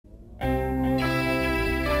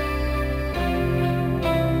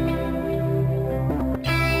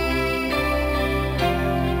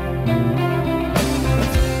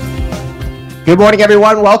Good morning,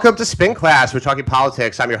 everyone. Welcome to Spin Class. We're talking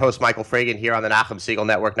politics. I'm your host, Michael Fragan, here on the Nachum Segal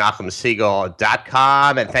Network,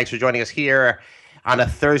 NachumSegal.com. And thanks for joining us here on a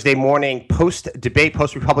Thursday morning post-debate,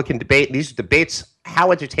 post-Republican debate. These debates,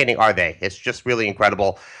 how entertaining are they? It's just really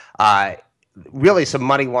incredible. Really some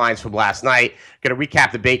money lines from last night. Going to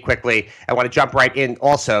recap the debate quickly. I want to jump right in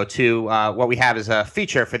also to what we have as a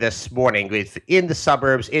feature for this morning. In the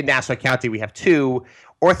suburbs, in Nassau County, we have two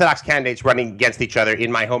Orthodox candidates running against each other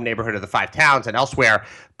in my home neighborhood of the Five Towns and elsewhere.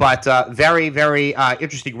 But very, very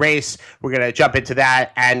interesting race. We're going to jump into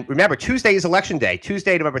that. And remember, Tuesday is Election Day.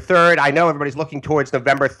 Tuesday, November 3rd. I know everybody's looking towards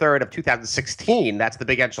November 3rd of 2016. That's the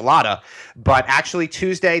big enchilada. But actually,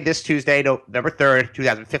 this Tuesday, November 3rd,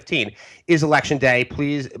 2015, is Election Day.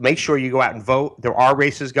 Please make sure you go out and vote. There are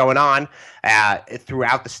races going on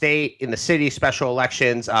throughout the state, in the city, special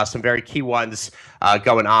elections, some very key ones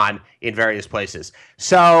going on in various places.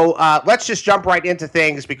 So let's just jump right into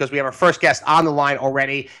things because we have our first guest on the line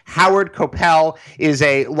already. Howard Kopel is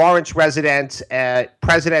a Lawrence resident,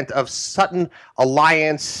 president of Sutton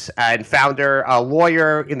Alliance, and founder, a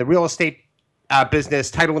lawyer in the real estate business,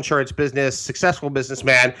 title insurance business, successful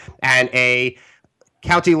businessman, and a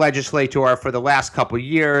county legislator for the last couple of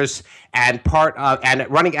years, and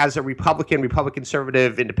running as a Republican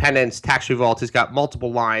conservative independence tax revolt. Has got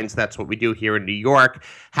multiple lines. That's what we do here in New York.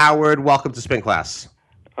 Howard, welcome to Spin Class.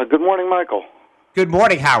 Good morning, Michael. Good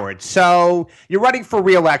morning, Howard. So you're running for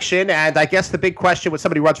re-election, and I guess the big question when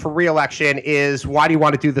somebody runs for re-election is, why do you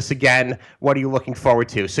want to do this again? What are you looking forward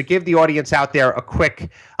to? So give the audience out there a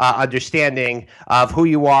quick understanding of who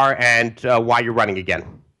you are and why you're running again.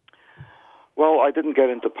 Well, I didn't get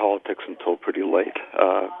into politics until pretty late,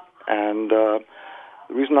 and the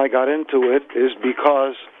reason I got into it is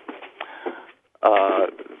because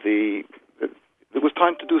it was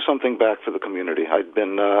time to do something back for the community. I'd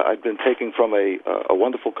been taking from a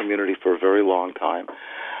wonderful community for a very long time,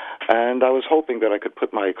 and I was hoping that I could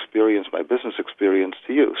put my experience, my business experience,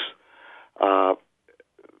 to use.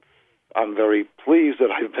 I'm very pleased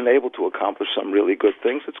that I've been able to accomplish some really good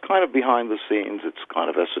things. It's kind of behind the scenes. It's kind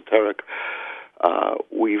of esoteric.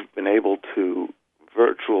 We've been able to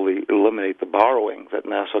virtually eliminate the borrowing that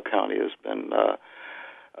Nassau County has been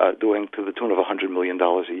doing to the tune of $100 million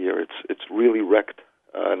a year. It's really wrecked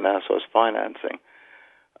Nassau's financing.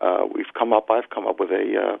 I've come up with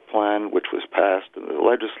a plan which was passed in the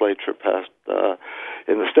legislature,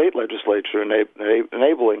 in the state legislature,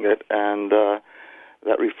 enabling it, and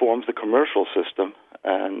that reforms the commercial system,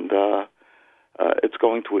 and it's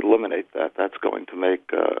going to eliminate that. That's going to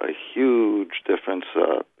make a huge difference.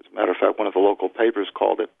 As a matter of fact, one of the local papers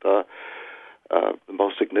called it the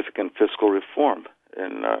most significant fiscal reform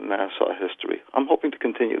in Nassau history. I'm hoping to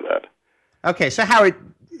continue that. Okay, so Howard,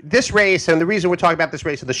 this race, and the reason we're talking about this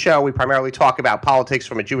race in the show, we primarily talk about politics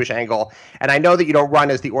from a Jewish angle. And I know that you don't run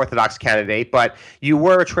as the Orthodox candidate, but you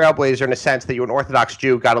were a trailblazer in a sense that you were an Orthodox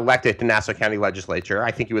Jew, got elected to Nassau County Legislature.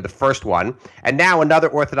 I think you were the first one. And now another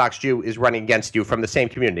Orthodox Jew is running against you from the same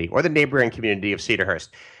community or the neighboring community of Cedarhurst.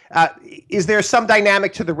 Is there some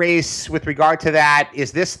dynamic to the race with regard to that?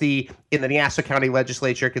 Is this in the Nassau County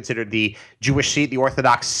Legislature considered the Jewish seat, the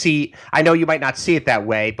Orthodox seat? I know you might not see it that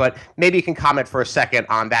way, but maybe you can comment for a second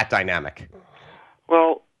on that dynamic.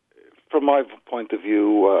 Well, from my point of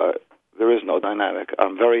view, there is no dynamic.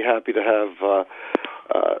 I'm very happy to have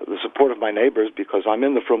the support of my neighbors because I'm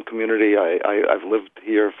in the Frum community. I've lived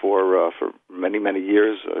here for many, many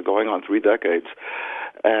years, going on 3 decades.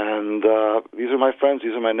 And these are my friends,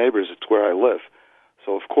 these are my neighbors, it's where I live.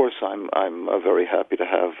 So, of course, I'm very happy to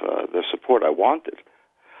have their support. I want it.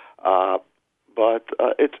 But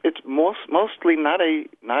it's mostly not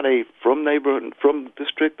a Frum neighborhood, Frum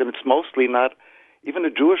district, and it's mostly not even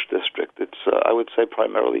a Jewish district. It's, I would say,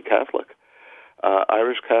 primarily Catholic.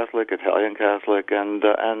 Irish Catholic, Italian Catholic, and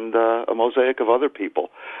a mosaic of other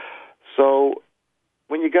people. So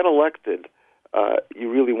when you get elected, you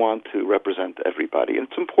really want to represent everybody, and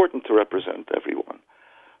it's important to represent everyone.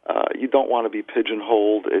 You don't want to be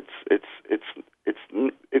pigeonholed. It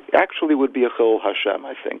actually would be a chil Hashem,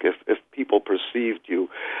 I think, if people perceived you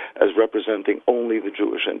as representing only the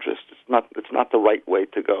Jewish interest. It's not the right way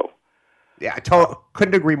to go. Yeah, I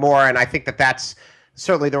couldn't agree more, and I think that that's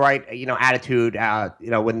certainly the right attitude.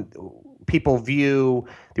 When people view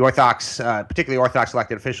the Orthodox, particularly Orthodox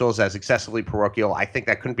elected officials, as excessively parochial, I think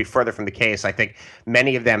that couldn't be further from the case. I think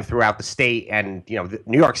many of them throughout the state and the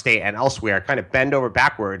New York State and elsewhere kind of bend over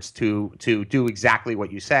backwards to do exactly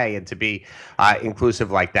what you say and to be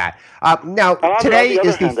inclusive like that. Now, today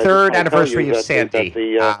is the third anniversary of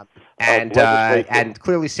Sandy. and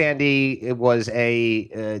clearly Sandy was a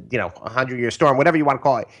 100-year storm, whatever you want to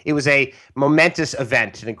call it. It was a momentous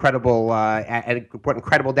event, an incredible and brought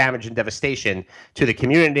incredible damage and devastation to the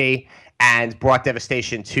community, and brought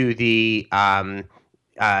devastation to the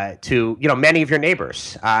many of your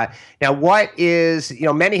neighbors. Now, what is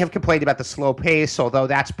many have complained about the slow pace, although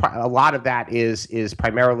that's a lot of that is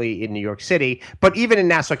primarily in New York City. But even in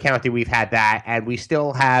Nassau County, we've had that, and we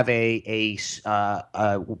still have a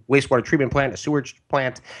wastewater treatment plant, a sewage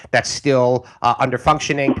plant that's still under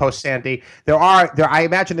functioning post Sandy. I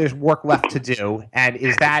imagine there's work left to do, and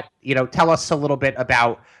is that tell us a little bit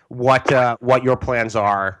about what your plans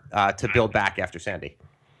are to build back after Sandy.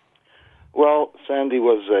 Well, Sandy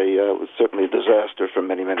was certainly a disaster for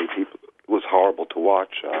many, many people. It was horrible to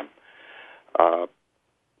watch. I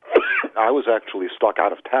was actually stuck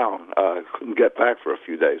out of town. Couldn't get back for a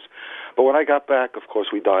few days. But when I got back, of course,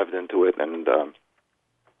 we dived into it and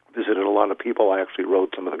visited a lot of people. I actually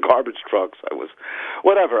rode some of the garbage trucks.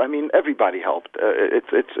 I mean, everybody helped. It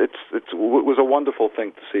was a wonderful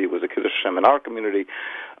thing to see. It was a Kiddush Hashem in our community.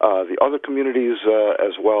 The other communities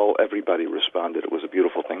as well, everybody responded. It was a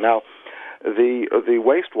beautiful thing. Now, the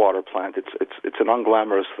wastewater plant, it's an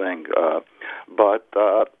unglamorous thing, but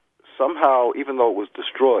somehow, even though it was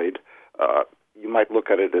destroyed, you might look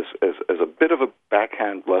at it as a bit of a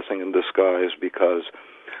backhand blessing in disguise, because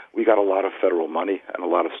we got a lot of federal money and a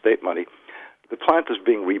lot of state money. The plant is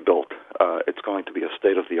being rebuilt. It's going to be a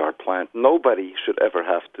state-of-the-art plant. Nobody should ever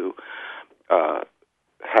have to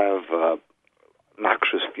have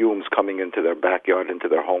noxious fumes coming into their backyard, into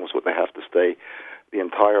their homes, where they have to stay the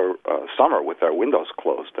entire summer with their windows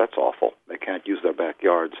closed. That's awful. They can't use their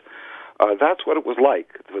backyards. That's what it was like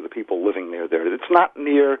for the people living near there. It's not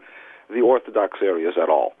near the Orthodox areas at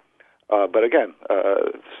all. But again,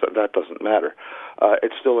 that doesn't matter.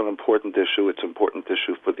 It's still an important issue. It's an important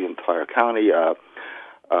issue for the entire county.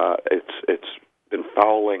 It's been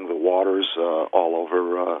fouling the waters all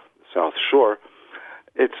over South Shore.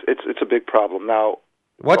 It's a big problem. Now,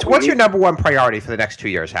 what's your number one priority for the next 2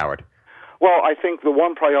 years, Howard? Well, I think the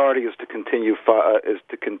one priority is to continue.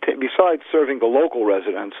 Besides serving the local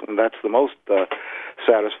residents, and that's the most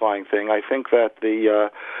satisfying thing. I think that the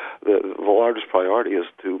largest priority is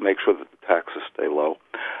to make sure that the taxes stay low,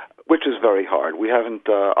 which is very hard.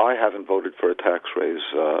 I haven't voted for a tax raise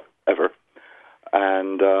ever,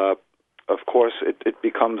 and of course it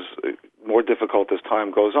becomes more difficult as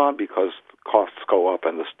time goes on, because costs go up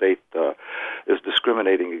and the state is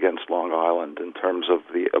discriminating against Long Island in terms of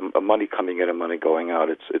the money coming in and money going out.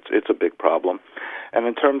 It's a big problem, and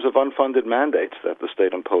in terms of unfunded mandates that the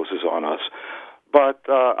state imposes on us. But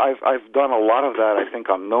I've done a lot of that. I think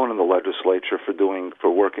I'm known in the legislature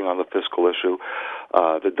for working on the fiscal issue.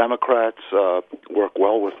 The Democrats work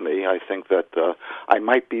well with me. I think that I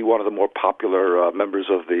might be one of the more popular members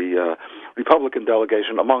of the Republican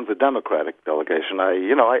delegation among the Democratic delegation.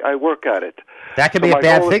 I work at it. That can be a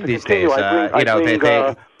bad thing these days.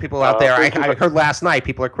 People out there. I heard last night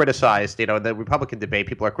people are criticized. The Republican debate,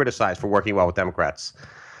 people are criticized for working well with Democrats.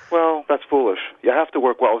 Well, that's foolish. You have to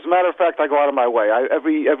work well. As a matter of fact, I go out of my way.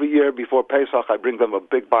 Every year before Pesach, I bring them a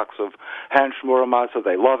big box of hand shmura matzah.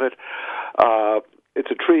 They love it.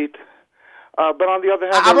 It's a treat. But on the other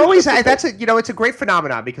hand, it's a great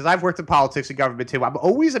phenomenon, because I've worked in politics and government too. I'm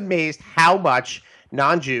always amazed how much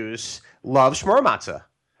non-Jews love shmura matzah.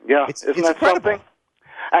 Yeah, isn't that incredible? Something?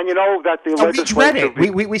 And you know that the legislature... We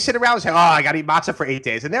dread it. We sit around and say, I got to eat matzah for 8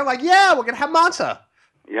 days. And they're like, yeah, we're going to have matzah.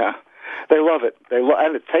 Yeah. They love it.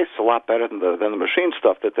 And it tastes a lot better than the machine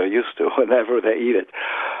stuff that they're used to whenever they eat it.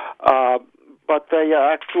 But they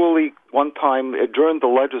actually one time adjourned the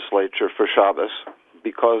legislature for Shabbos,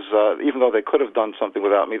 because even though they could have done something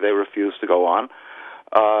without me, they refused to go on.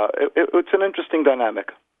 It's an interesting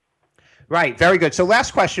dynamic. Right. Very good. So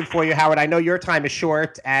last question for you, Howard. I know your time is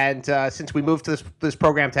short, and since we moved this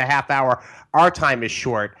program to a half hour, our time is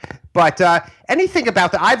short. But anything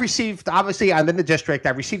about that? I've received, obviously, I'm in the district.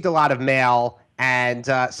 I've received a lot of mail, and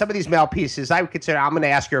some of these mail pieces I would consider, I'm going to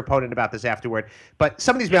ask your opponent about this afterward, but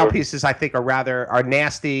some of these mail pieces I think are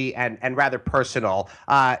nasty and rather personal.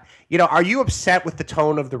 Are you upset with the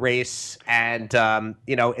tone of the race? And,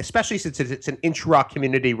 especially since it's an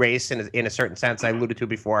intra-community race in a certain sense, I alluded to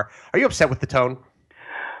before. Are you upset with the tone?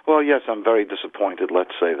 Well, yes, I'm very disappointed,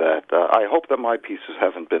 let's say that. I hope that my pieces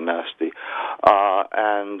haven't been nasty.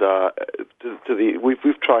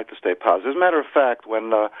 We've tried to stay positive. As a matter of fact, when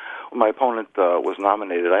my opponent was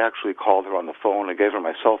nominated, I actually called her on the phone. I gave her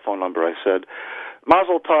my cell phone number. I said,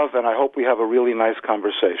 Mazel Tov, and I hope we have a really nice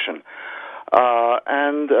conversation.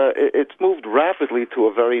 It's moved rapidly to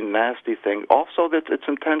a very nasty thing. Also, that it's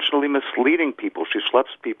intentionally misleading people. She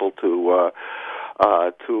schleps people to a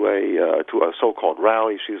so-called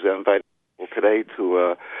rally. She's invited people today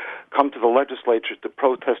to come to the legislature to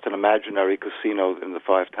protest an imaginary casino in the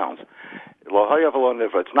five towns.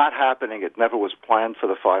 It's not happening. It never was planned for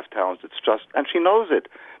the five towns. It's just, and she knows it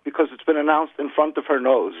because it's been announced in front of her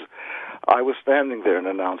nose. I was standing there and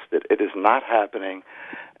announced it. It is not happening.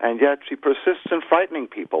 And yet she persists in frightening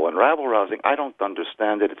people and rabble-rousing. I don't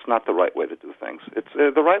understand it. It's not the right way to do things. It's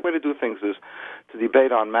the right way to do things is to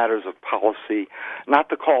debate on matters of policy, not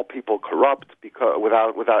to call people corrupt because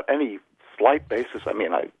without any slight basis. I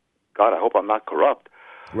mean, I hope I'm not corrupt.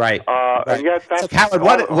 Right. And yet that's... So, Howard,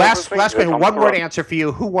 last question, one word answer for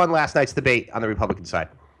you. Who won last night's debate on the Republican side?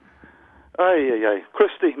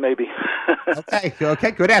 Christie, maybe.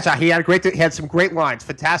 Okay, good answer. He had some great lines.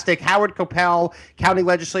 Fantastic. Howard Kopel, county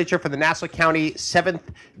legislature for the Nassau County 7th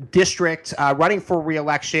District, running for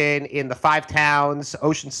re-election in the five towns,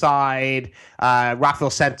 Oceanside, Rockville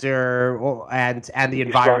Center, and the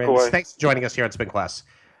environs. Thanks for joining us here on Spin Class.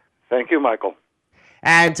 Thank you, Michael.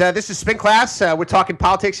 And this is Spin Class. We're talking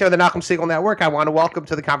politics here on the Nachum Segal Network. I want to welcome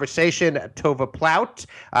to the conversation Tova Plaut,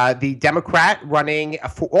 the Democrat running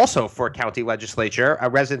also for county legislature, a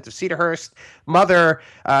resident of Cedarhurst, mother,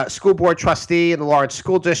 school board trustee in the Lawrence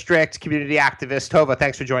School District, community activist. Tova,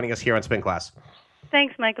 thanks for joining us here on Spin Class.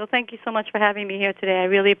 Thanks, Michael. Thank you so much for having me here today. I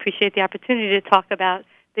really appreciate the opportunity to talk about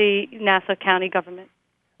the Nassau County government.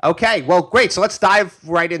 Okay, well, great. So let's dive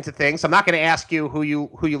right into things. I'm not going to ask you who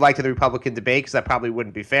you liked in the Republican debate because that probably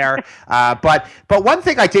wouldn't be fair. But one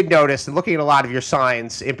thing I did notice, and looking at a lot of your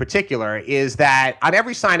signs in particular, is that on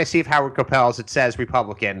every sign I see of Howard Kopel's, it says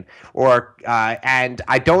Republican, and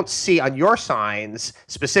I don't see on your signs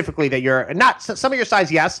specifically that you're not. Some of your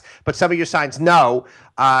signs, yes, but some of your signs, no,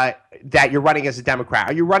 that you're running as a Democrat.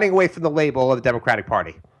 Are you running away from the label of the Democratic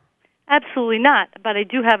Party? Absolutely not. But I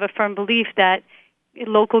do have a firm belief that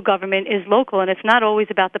local government is local, and it's not always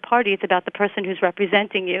about the party, it's about the person who's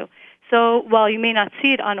representing you. So while you may not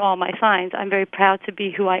see it on all my signs, I'm very proud to be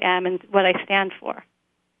who I am and what I stand for.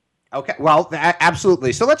 Okay, well,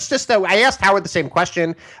 absolutely. So let's just, I asked Howard the same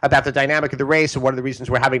question about the dynamic of the race, and one of the reasons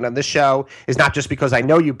we're having it on this show is not just because I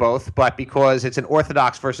know you both, but because it's an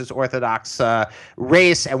Orthodox versus Orthodox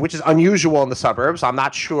race, and which is unusual in the suburbs. I'm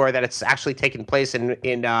not sure that it's actually taken place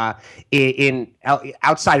in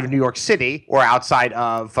outside of New York City or outside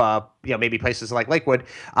of maybe places like Lakewood.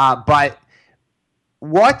 But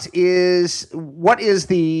what is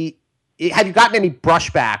the have you gotten any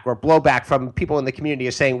brushback or blowback from people in the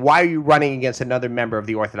community saying, why are you running against another member of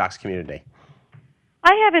the Orthodox community?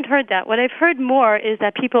 I haven't heard that. What I've heard more is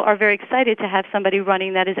that people are very excited to have somebody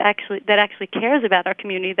running that actually cares about our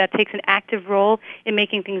community, that takes an active role in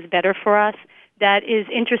making things better for us, that is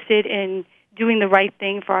interested in doing the right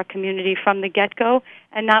thing for our community from the get-go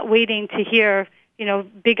and not waiting to hear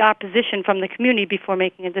big opposition from the community before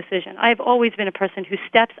making a decision. I've always been a person who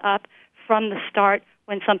steps up from the start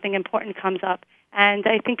when something important comes up, and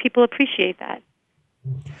I think people appreciate that.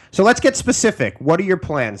 So let's get specific. What are your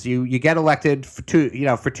plans? You get elected for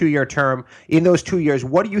 2-year term. In those 2 years,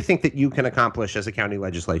 what do you think that you can accomplish as a county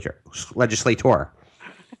legislator?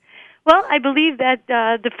 Well, I believe that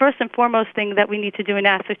the first and foremost thing that we need to do in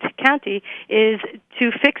Nassau County is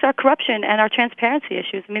to fix our corruption and our transparency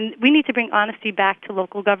issues. I mean, we need to bring honesty back to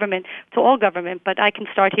local government, to all government, but I can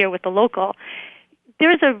start here with the local.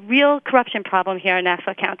 There is a real corruption problem here in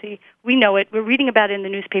Nassau County. We know it. We're reading about it in the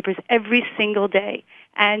newspapers every single day.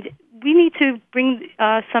 And we need to bring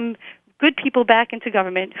some good people back into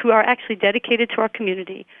government who are actually dedicated to our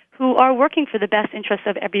community, who are working for the best interests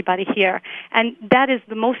of everybody here. And that is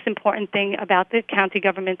the most important thing about the county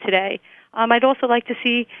government today. I'd also like to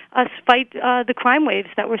see us fight the crime waves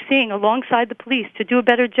that we're seeing alongside the police to do a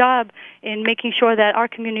better job in making sure that our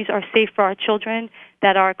communities are safe for our children,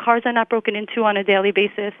 that our cars are not broken into on a daily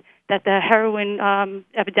basis, that the heroin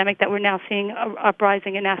epidemic that we're now seeing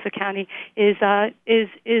uprising in Nassau County is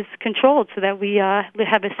controlled so that we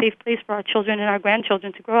have a safe place for our children and our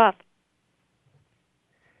grandchildren to grow up.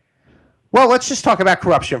 Well, let's just talk about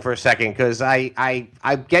corruption for a second, because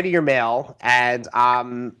I'm getting your mail and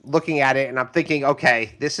I'm looking at it and I'm thinking,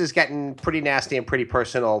 okay, this is getting pretty nasty and pretty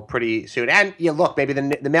personal pretty soon. And look, maybe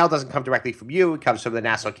the mail doesn't come directly from you; it comes from the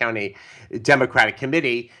Nassau County Democratic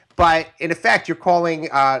Committee. But in effect, you're calling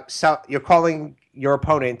your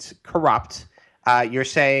opponent corrupt. You're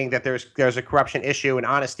saying that there's a corruption issue, an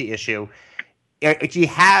honesty issue.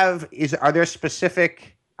 Are there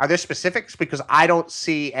specifics? Because I don't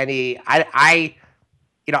see any. I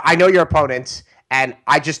know your opponent, And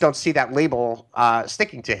I just don't see that label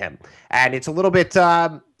sticking to him. And it's a little bit,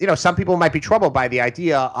 some people might be troubled by the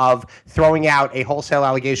idea of throwing out a wholesale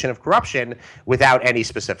allegation of corruption without any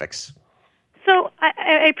specifics. So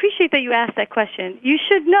I appreciate that you asked that question. You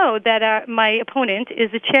should know that my opponent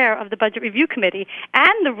is the chair of the Budget Review Committee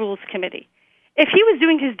and the Rules Committee. If he was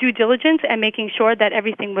doing his due diligence and making sure that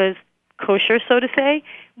everything was kosher, so to say,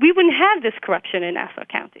 we wouldn't have this corruption in Nassau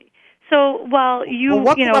County. So while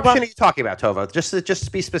what corruption are you talking about, Tova? Just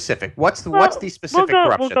to be specific, what's the specific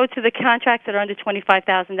corruption? We'll go to the contracts that are under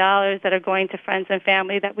 $25,000 that are going to friends and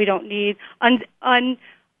family that we don't need. These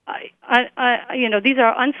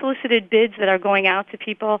are unsolicited bids that are going out to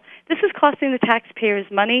people. This is costing the taxpayers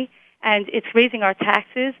money, and it's raising our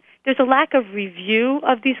taxes. There's a lack of review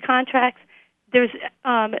of these contracts. There's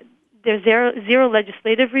zero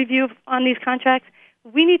legislative review on these contracts.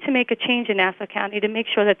 We need to make a change in Nassau County to make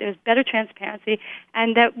sure that there's better transparency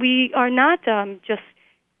and that we are not just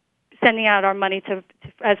sending out our money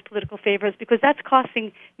as political favors, because that's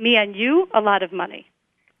costing me and you a lot of money.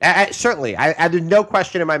 Certainly, there's no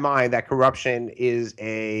question in my mind that corruption is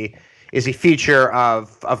a feature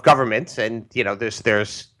of government, and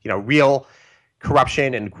there's real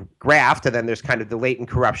corruption and graft, and then there's kind of the latent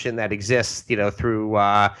corruption that exists, through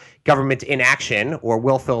government inaction or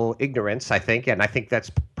willful ignorance, I think, and I think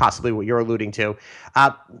that's possibly what you're alluding to.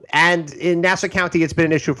 And in Nassau County, it's been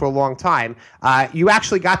an issue for a long time. You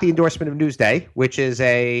actually got the endorsement of Newsday, which is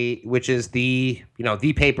the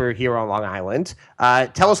paper here on Long Island.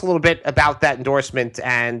 Tell us a little bit about that endorsement,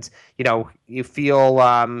 and you feel.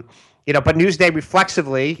 But Newsday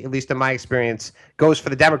reflexively, at least in my experience, goes for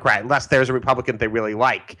the Democrat unless there's a Republican they really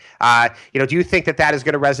like. Do you think that is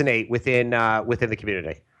going to resonate within the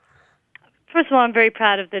community? First of all, I'm very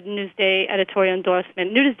proud of the Newsday editorial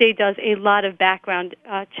endorsement. Newsday does a lot of background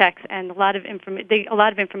checks, and a lot of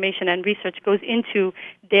information and research goes into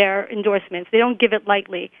their endorsements. They don't give it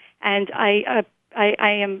lightly, and I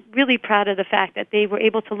am really proud of the fact that they were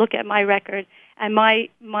able to look at my record and my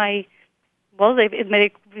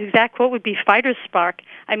exact quote would be fighter's spark.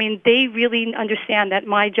 I mean, they really understand that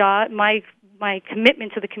my job, my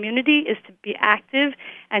commitment to the community is to be active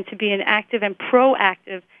and to be an active and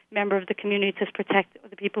proactive member of the community to protect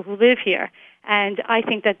the people who live here. And I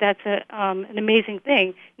think that that's an amazing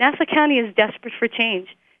thing. Nassau County is desperate for change.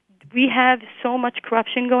 We have so much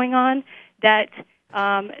corruption going on that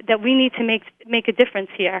we need to make a difference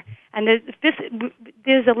here. And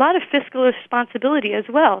there's a lot of fiscal responsibility as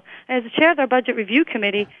well. As the chair of our Budget Review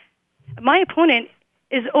Committee, my opponent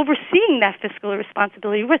is overseeing that fiscal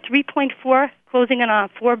responsibility. We're closing in on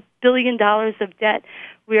 $4 billion of debt.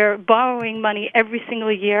 We're borrowing money every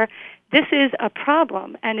single year. This is a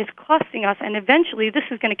problem, and it's costing us, and eventually this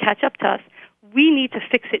is going to catch up to us. We need to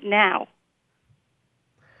fix it now.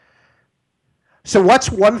 So what's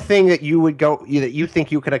one thing that you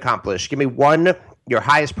think you can accomplish? Give me your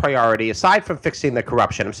highest priority, aside from fixing the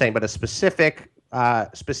corruption, I'm saying, but a specific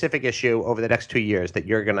issue over the next 2 years that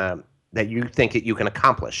you think that you can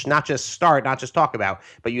accomplish, not just talk about,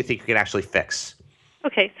 but you think you can actually fix.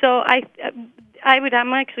 Okay, so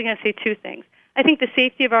I'm actually going to say two things. I think the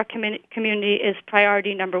safety of our community is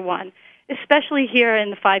priority number one, especially here in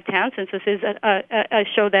the Five Towns, since this is a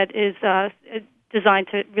show that is designed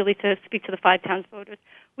to speak to the Five Towns voters.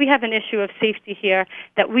 We have an issue of safety here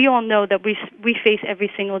that we all know that we face every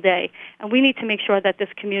single day, and we need to make sure that this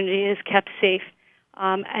community is kept safe.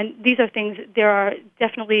 And these are things. There are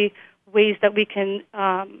definitely ways that we can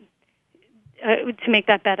to make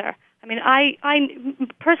that better. I mean, I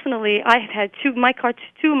personally, I have had two of my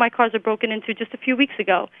cars are broken into just a few weeks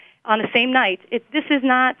ago on the same night. This is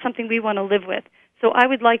not something we want to live with. So I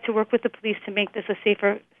would like to work with the police to make this a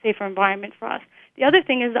safer environment for us. The other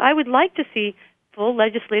thing is I would like to see full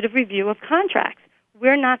legislative review of contracts.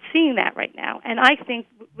 We're not seeing that right now. And I think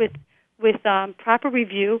with proper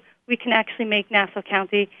review, we can actually make Nassau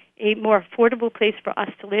County a more affordable place for us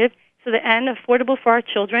to live, and affordable for our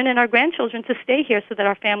children and our grandchildren to stay here so that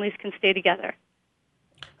our families can stay together.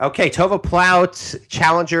 Okay, Tova Plaut,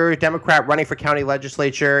 challenger Democrat running for county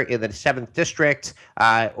legislature in the 7th District,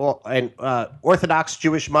 an Orthodox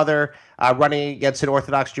Jewish mother running against an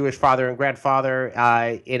Orthodox Jewish father and grandfather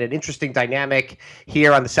in an interesting dynamic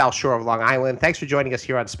here on the South Shore of Long Island. Thanks for joining us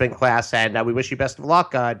here on Spin Class, and we wish you best of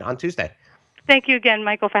luck on Tuesday. Thank you again,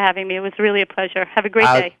 Michael, for having me. It was really a pleasure. Have a great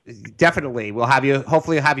day. Definitely.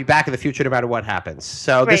 Hopefully we'll have you back in the future no matter what happens.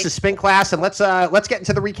 So Great. This is Spin Class, and let's get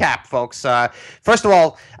into the recap, folks. First of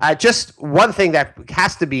all, just one thing that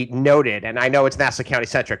has to be noted, and I know it's Nassau County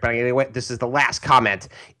centric, but anyway, this is the last comment,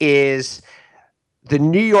 is the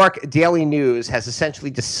New York Daily News has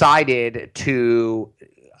essentially decided to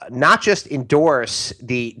not just endorse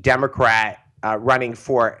the Democrat running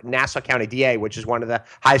for Nassau County DA, which is one of the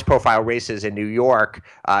highest profile races in New York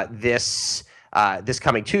this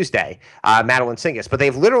coming Tuesday, Madeline Singas. But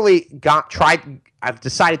they've literally I've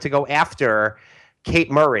decided to go after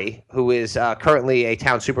Kate Murray, who is currently a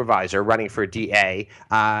town supervisor running for DA,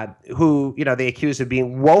 who, they accuse of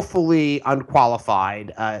being woefully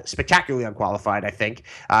unqualified, spectacularly unqualified, I think,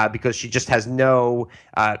 because she just has no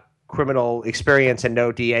criminal experience and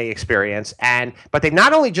no DA experience. But they've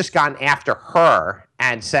not only just gone after her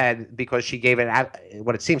and said, because she gave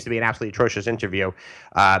what it seems to be an absolutely atrocious interview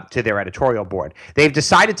to their editorial board, they've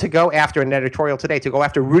decided to go after an editorial today, to go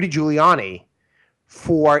after Rudy Giuliani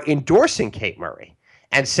for endorsing Kate Murray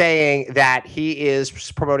and saying that he is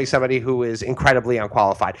promoting somebody who is incredibly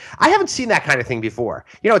unqualified. I haven't seen that kind of thing before.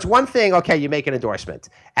 It's one thing, okay, you make an endorsement,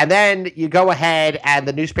 and then you go ahead and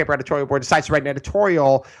the newspaper editorial board decides to write an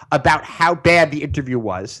editorial about how bad the interview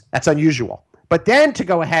was. That's unusual. But then to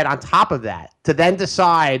go ahead on top of that, to then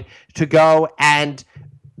decide to go and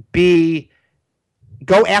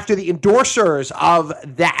go after the endorsers of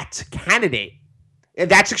that candidate,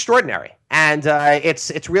 that's extraordinary. And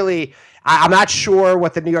it's really, I'm not sure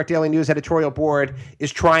what the New York Daily News editorial board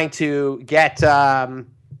is trying to get at,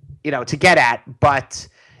 but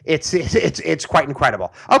it's quite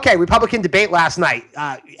incredible. Okay, Republican debate last night.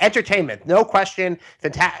 Entertainment, no question.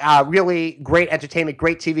 Really great entertainment,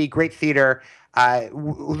 great TV, great theater.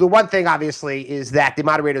 The one thing, obviously, is that the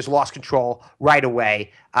moderators lost control right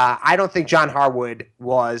away. I don't think John Harwood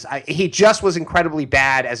was. He just was incredibly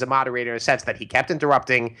bad as a moderator in the sense that he kept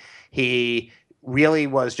interrupting. He really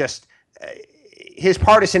was just. His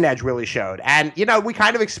partisan edge really showed, and we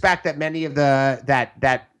kind of expect that many of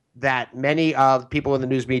many of people in the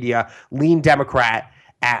news media lean Democrat.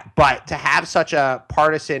 But to have such a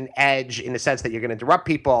partisan edge in the sense that you're going to interrupt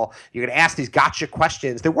people, you're going to ask these gotcha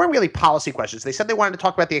questions. They weren't really policy questions. They said they wanted to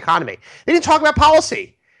talk about the economy. They didn't talk about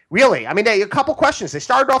policy, really. I mean, a couple questions. They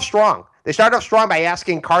started off strong. They started off strong by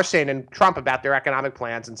asking Carson and Trump about their economic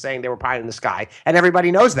plans and saying they were pie in the sky, and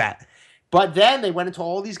everybody knows that. But then they went into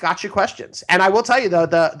all these gotcha questions. And I will tell you, though,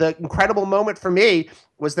 the incredible moment for me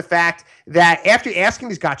was the fact that after asking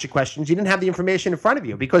these gotcha questions, you didn't have the information in front of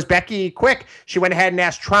you. Because Becky Quick, she went ahead and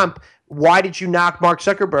asked Trump, why did you knock Mark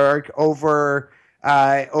Zuckerberg over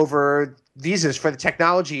visas for the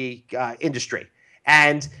technology industry?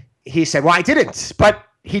 And he said, well, I didn't, but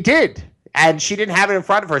he did. And she didn't have it in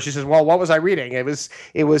front of her. She says, well, what was I reading? It was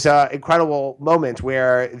an incredible moment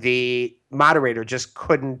where the moderator just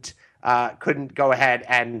couldn't go ahead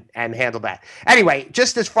and handle that. Anyway,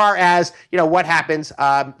 just as far as, what happens,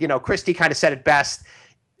 Christie kind of said it best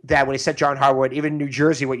that when he said John Harwood, even in New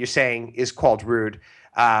Jersey, what you're saying is called rude.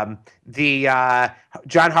 John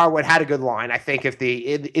Harwood had a good line. I think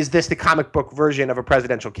is this the comic book version of a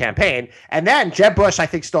presidential campaign? And then Jeb Bush, I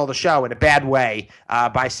think, stole the show in a bad way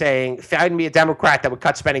by saying, find me a Democrat that would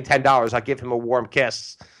cut spending $10. I'll give him a warm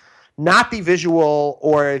kiss. Not the visual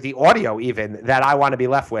or the audio even that I want to be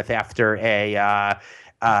left with after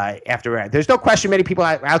there's no question many people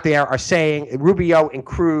out there are saying Rubio and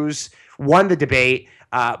Cruz won the debate.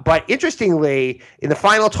 But interestingly, in the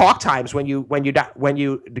final talk times, when you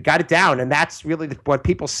got it down, and that's really what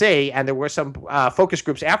people see, and there were some focus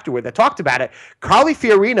groups afterward that talked about it, Carly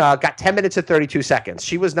Fiorina got 10 minutes and 32 seconds.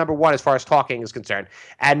 She was number one as far as talking is concerned.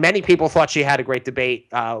 And many people thought she had a great debate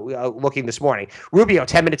looking this morning. Rubio,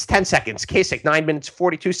 10 minutes, 10 seconds. Kasich, 9 minutes,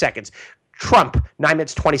 42 seconds. Trump, 9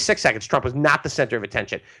 minutes, 26 seconds. Trump was not the center of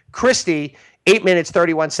attention. Christie, 8 minutes,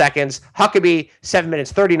 31 seconds. Huckabee, 7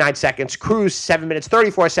 minutes, 39 seconds. Cruz, 7 minutes,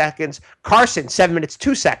 34 seconds. Carson, 7 minutes,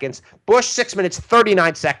 2 seconds. Bush, 6 minutes,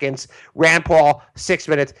 39 seconds. Rand Paul, 6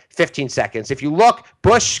 minutes, 15 seconds. If you look,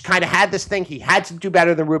 Bush kind of had this thing. He had to do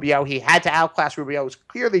better than Rubio. He had to outclass Rubio, which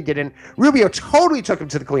clearly didn't. Rubio totally took him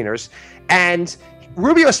to the cleaners. And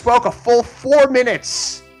Rubio spoke a full 4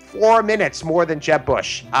 minutes. 4 minutes more than Jeb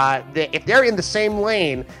Bush. If they're in the same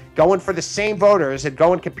lane, going for the same voters and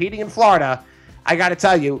competing in Florida, I got to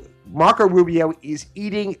tell you, Marco Rubio is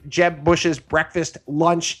eating Jeb Bush's breakfast,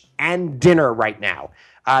 lunch, and dinner right now.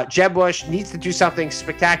 Jeb Bush needs to do something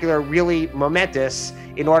spectacular, really momentous,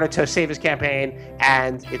 in order to save his campaign,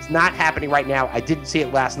 and it's not happening right now. I didn't see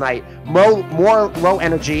it last night. More low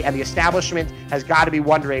energy, and the establishment has got to be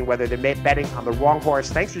wondering whether they're betting on the wrong horse.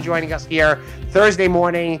 Thanks for joining us here Thursday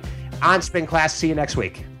morning on Spin Class. See you next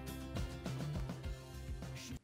week.